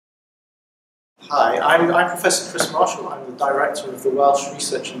Hi, I'm Professor Chris Marshall. I'm the Director of the Welsh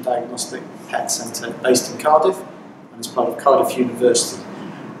Research and Diagnostic PET Centre based in Cardiff and as part of Cardiff University.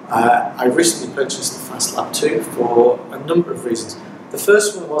 I recently purchased the FASTlab 2 for a number of reasons. The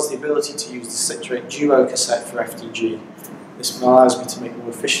first one was the ability to use the Citrate Duo cassette for FDG. This allows me to make more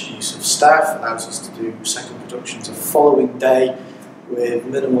efficient use of staff, allows us to do second productions the following day with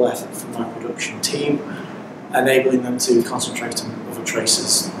minimal effort from my production team, enabling them to concentrate on other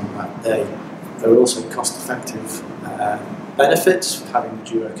traces on that day. There are also cost-effective benefits of having the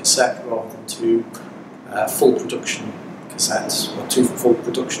Duo cassette rather than two full production cassettes, or two full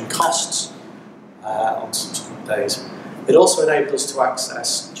production costs on subsequent days. It also enabled us to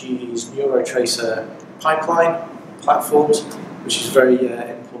access GE's NeuroTracer pipeline platforms, which is very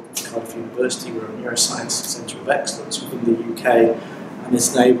important for Cardiff University. We're a neuroscience centre of excellence within the UK, and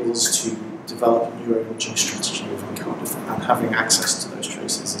this enables us to develop a neuroimaging strategy within Cardiff, and having access to those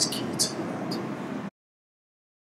traces